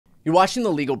You're watching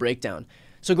The Legal Breakdown.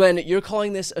 So, Glenn, you're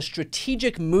calling this a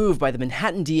strategic move by the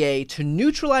Manhattan DA to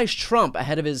neutralize Trump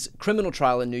ahead of his criminal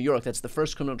trial in New York. That's the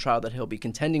first criminal trial that he'll be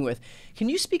contending with. Can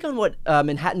you speak on what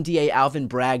Manhattan DA Alvin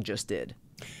Bragg just did?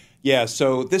 Yeah,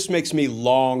 so this makes me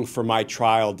long for my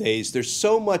trial days. There's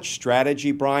so much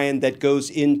strategy, Brian, that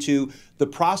goes into the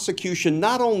prosecution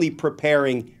not only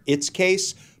preparing its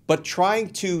case, but trying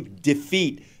to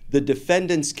defeat the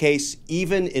defendant's case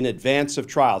even in advance of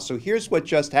trial. So here's what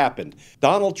just happened.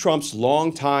 Donald Trump's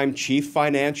longtime chief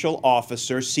financial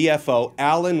officer, CFO,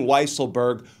 Allen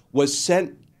Weisselberg, was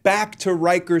sent back to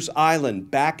Rikers Island,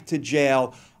 back to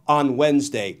jail on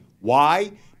Wednesday.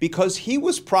 Why? Because he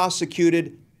was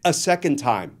prosecuted a second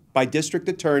time by District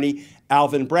Attorney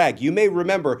Alvin Bragg. You may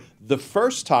remember the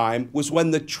first time was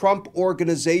when the Trump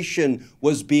Organization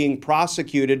was being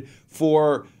prosecuted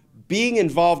for being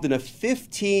involved in a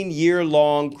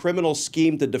 15-year-long criminal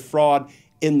scheme to defraud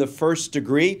in the first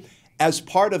degree. As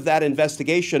part of that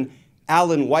investigation,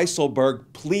 Allen Weisselberg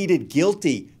pleaded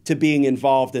guilty to being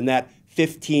involved in that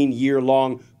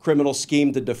 15-year-long criminal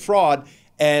scheme to defraud,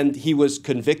 and he was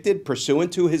convicted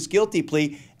pursuant to his guilty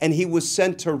plea, and he was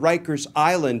sent to Rikers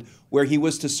Island, where he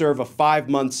was to serve a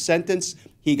 5-month sentence.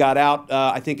 He got out,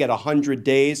 I think, at 100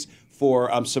 days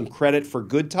for some credit for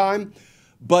good time.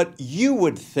 But you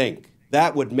would think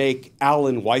that would make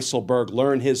Allen Weisselberg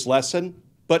learn his lesson.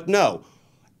 But no,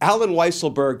 Allen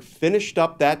Weisselberg finished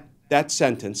up that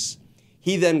sentence.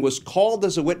 He then was called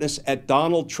as a witness at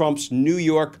Donald Trump's New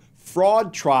York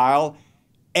fraud trial,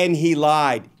 and he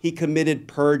lied. He committed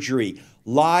perjury,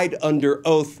 lied under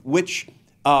oath, which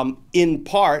in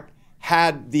part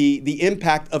had the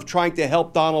impact of trying to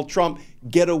help Donald Trump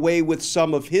get away with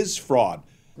some of his fraud.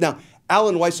 Now,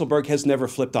 Allen Weisselberg has never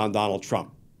flipped on Donald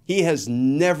Trump. He has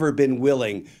never been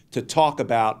willing to talk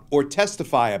about or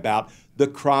testify about the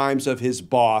crimes of his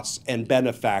boss and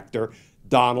benefactor,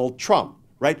 Donald Trump,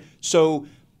 right? So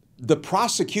the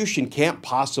prosecution can't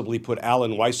possibly put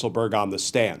Allen Weisselberg on the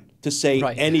stand to say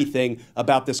anything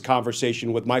about this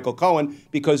conversation with Michael Cohen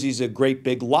because he's a great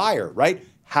big liar, right?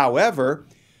 However,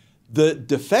 the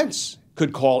defense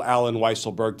could call Allen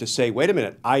Weisselberg to say, wait a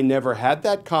minute, I never had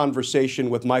that conversation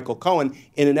with Michael Cohen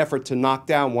in an effort to knock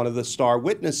down one of the star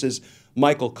witnesses,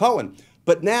 Michael Cohen.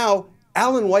 But now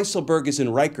Allen Weisselberg is in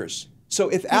Rikers. So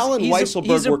if Allen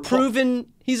Weisselberg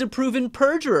he's a proven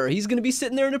perjurer. He's going to be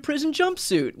sitting there in a prison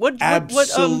jumpsuit.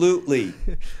 Absolutely.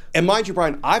 And mind you,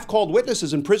 Brian, I've called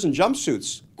witnesses in prison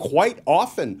jumpsuits quite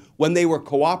often when they were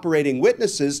cooperating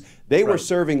witnesses. They were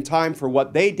serving time for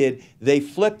what they did. They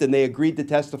flipped and they agreed to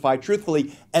testify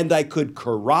truthfully, and I could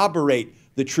corroborate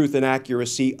the truth and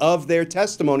accuracy of their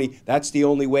testimony. That's the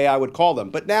only way I would call them.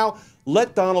 But now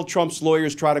let Donald Trump's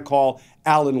lawyers try to call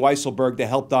Allen Weisselberg to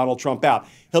help Donald Trump out.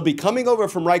 He'll be coming over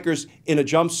from Rikers in a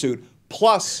jumpsuit.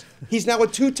 Plus, he's now a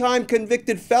two-time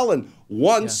convicted felon,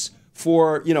 once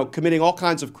for, committing all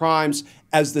kinds of crimes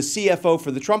as the CFO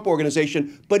for the Trump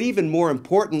Organization, but even more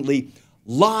importantly,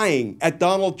 lying at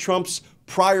Donald Trump's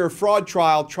prior fraud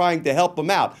trial trying to help him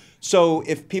out. So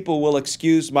if people will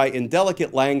excuse my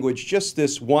indelicate language just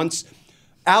this once,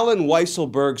 Allen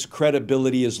Weisselberg's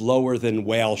credibility is lower than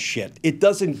whale shit. It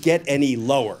doesn't get any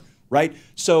lower, right?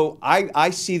 So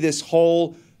I see this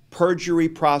whole perjury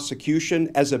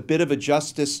prosecution as a bit of a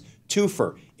justice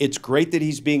twofer. It's great that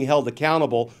he's being held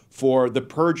accountable for the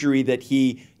perjury that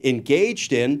he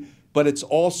engaged in, but it's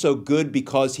also good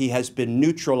because he has been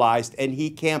neutralized and he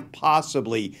can't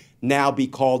possibly now be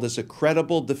called as a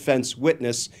credible defense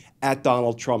witness at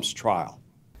Donald Trump's trial.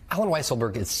 Allen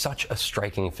Weisselberg is such a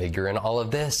striking figure in all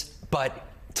of this, but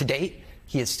to date,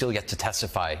 he has still yet to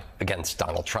testify against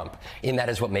Donald Trump. And that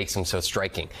is what makes him so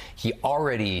striking. He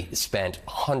already spent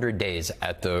 100 days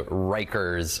at the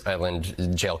Rikers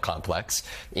Island jail complex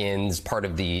in part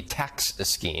of the tax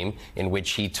scheme in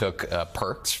which he took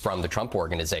perks from the Trump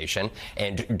Organization.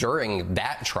 And during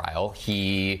that trial,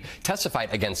 he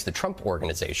testified against the Trump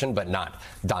Organization, but not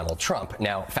Donald Trump.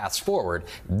 Now, fast forward,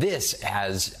 this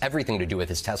has everything to do with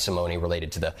his testimony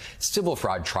related to the civil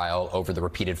fraud trial over the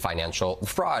repeated financial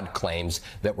fraud claims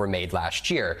that were made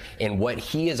last year. And what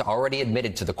he has already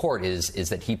admitted to the court is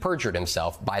that he perjured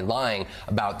himself by lying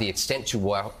about the extent to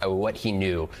what he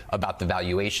knew about the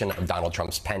valuation of Donald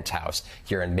Trump's penthouse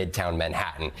here in Midtown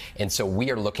Manhattan. And so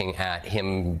we are looking at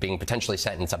him being potentially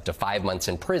sentenced up to 5 months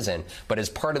in prison. But as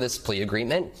part of this plea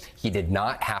agreement, he did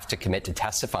not have to commit to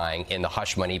testifying in the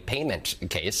hush money payment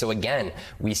case. So again,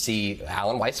 we see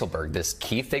Allen Weisselberg, this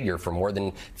key figure for more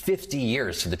than 50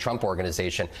 years to the Trump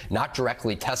Organization, not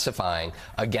directly testifying testifying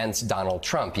against Donald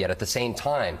Trump. Yet at the same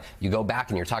time, you go back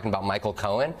and you're talking about Michael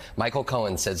Cohen. Michael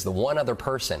Cohen says the one other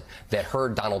person that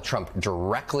heard Donald Trump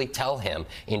directly tell him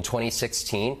in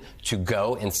 2016 to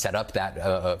go and set up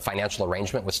that financial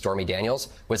arrangement with Stormy Daniels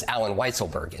was Alan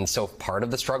Weisselberg. And so part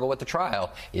of the struggle with the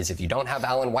trial is if you don't have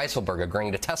Alan Weisselberg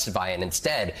agreeing to testify and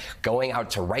instead going out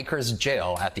to Rikers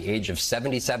jail at the age of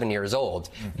 77 years old,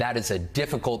 that is a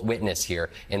difficult witness here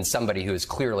and somebody who is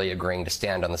clearly agreeing to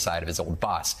stand on the side of his old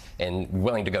boss and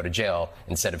willing to go to jail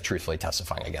instead of truthfully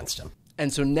testifying against him.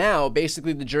 And so now,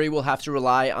 basically, the jury will have to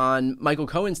rely on Michael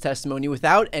Cohen's testimony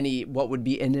without any what would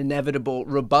be an inevitable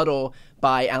rebuttal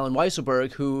by Alan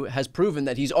Weisselberg, who has proven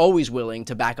that he's always willing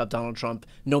to back up Donald Trump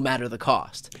no matter the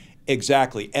cost.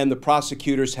 Exactly. And the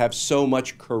prosecutors have so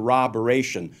much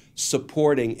corroboration,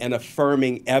 supporting and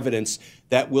affirming evidence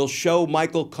that will show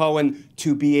Michael Cohen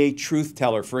to be a truth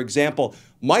teller. For example,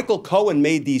 Michael Cohen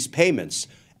made these payments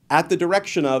at the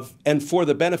direction of and for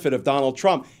the benefit of Donald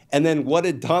Trump. And then what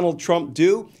did Donald Trump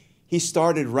do? He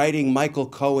started writing Michael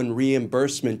Cohen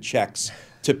reimbursement checks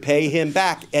to pay him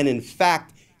back. And in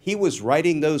fact, he was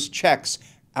writing those checks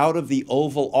out of the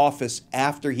Oval Office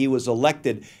after he was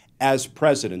elected as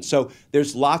president. So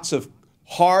there's lots of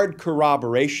hard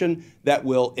corroboration that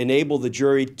will enable the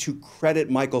jury to credit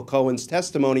Michael Cohen's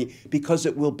testimony because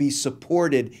it will be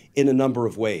supported in a number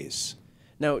of ways.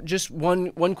 Now, just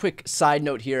one quick side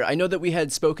note here. I know that we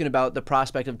had spoken about the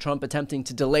prospect of Trump attempting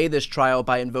to delay this trial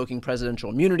by invoking presidential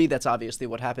immunity. That's obviously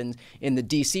what happened in the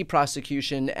D.C.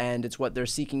 prosecution, and it's what they're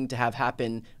seeking to have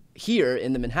happen here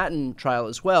in the Manhattan trial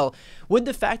as well. Would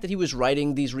the fact that he was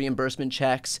writing these reimbursement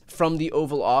checks from the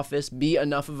Oval Office be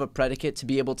enough of a predicate to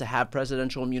be able to have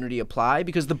presidential immunity apply?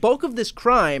 Because the bulk of this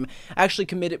crime actually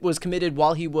was committed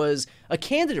while he was a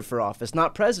candidate for office,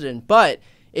 not president. But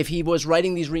if he was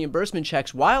writing these reimbursement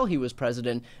checks while he was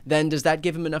president, then does that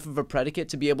give him enough of a predicate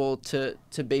to be able to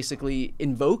basically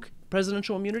invoke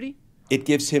presidential immunity? It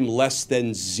gives him less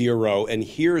than zero, and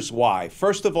here's why.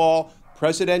 First of all,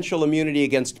 presidential immunity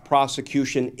against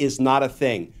prosecution is not a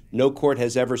thing. No court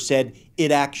has ever said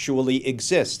it actually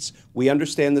exists. We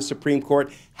understand the Supreme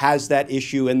Court has that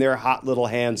issue in their hot little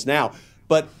hands now.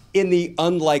 But in the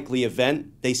unlikely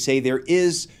event, they say there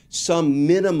is some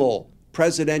minimal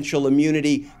presidential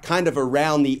immunity kind of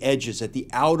around the edges, at the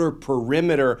outer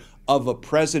perimeter of a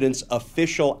president's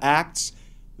official acts.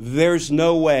 There's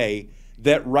no way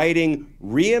that writing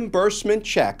reimbursement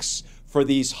checks for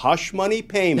these hush money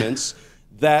payments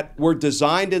that were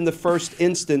designed in the first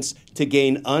instance to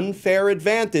gain unfair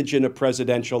advantage in a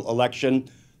presidential election,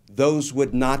 those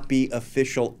would not be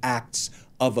official acts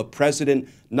of a president,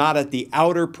 not at the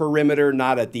outer perimeter,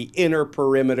 not at the inner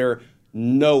perimeter,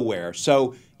 nowhere.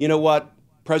 So, you know what?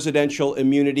 Presidential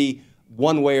immunity,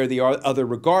 one way or the other,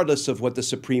 regardless of what the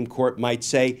Supreme Court might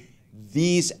say,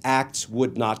 these acts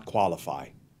would not qualify.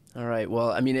 All right.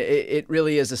 Well, I mean, it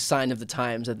really is a sign of the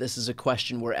times that this is a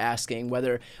question we're asking,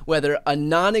 whether a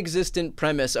non-existent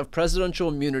premise of presidential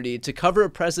immunity to cover a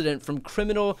president from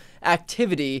criminal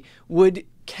activity would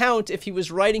count if he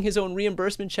was writing his own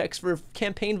reimbursement checks for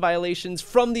campaign violations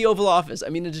from the Oval Office. I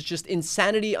mean, it's just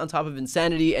insanity on top of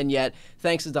insanity, and yet,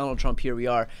 thanks to Donald Trump, here we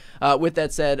are. With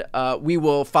that said, we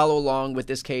will follow along with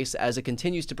this case as it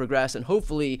continues to progress and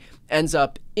hopefully ends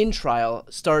up in trial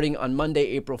starting on Monday,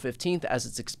 April 15th, as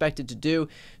it's expected to do.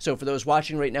 So for those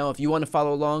watching right now, if you want to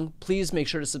follow along, please make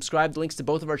sure to subscribe. The links to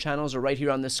both of our channels are right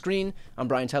here on the screen. I'm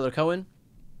Brian Tyler Cohen.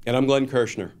 And I'm Glenn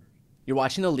Kirshner. You're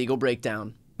watching The Legal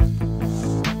Breakdown.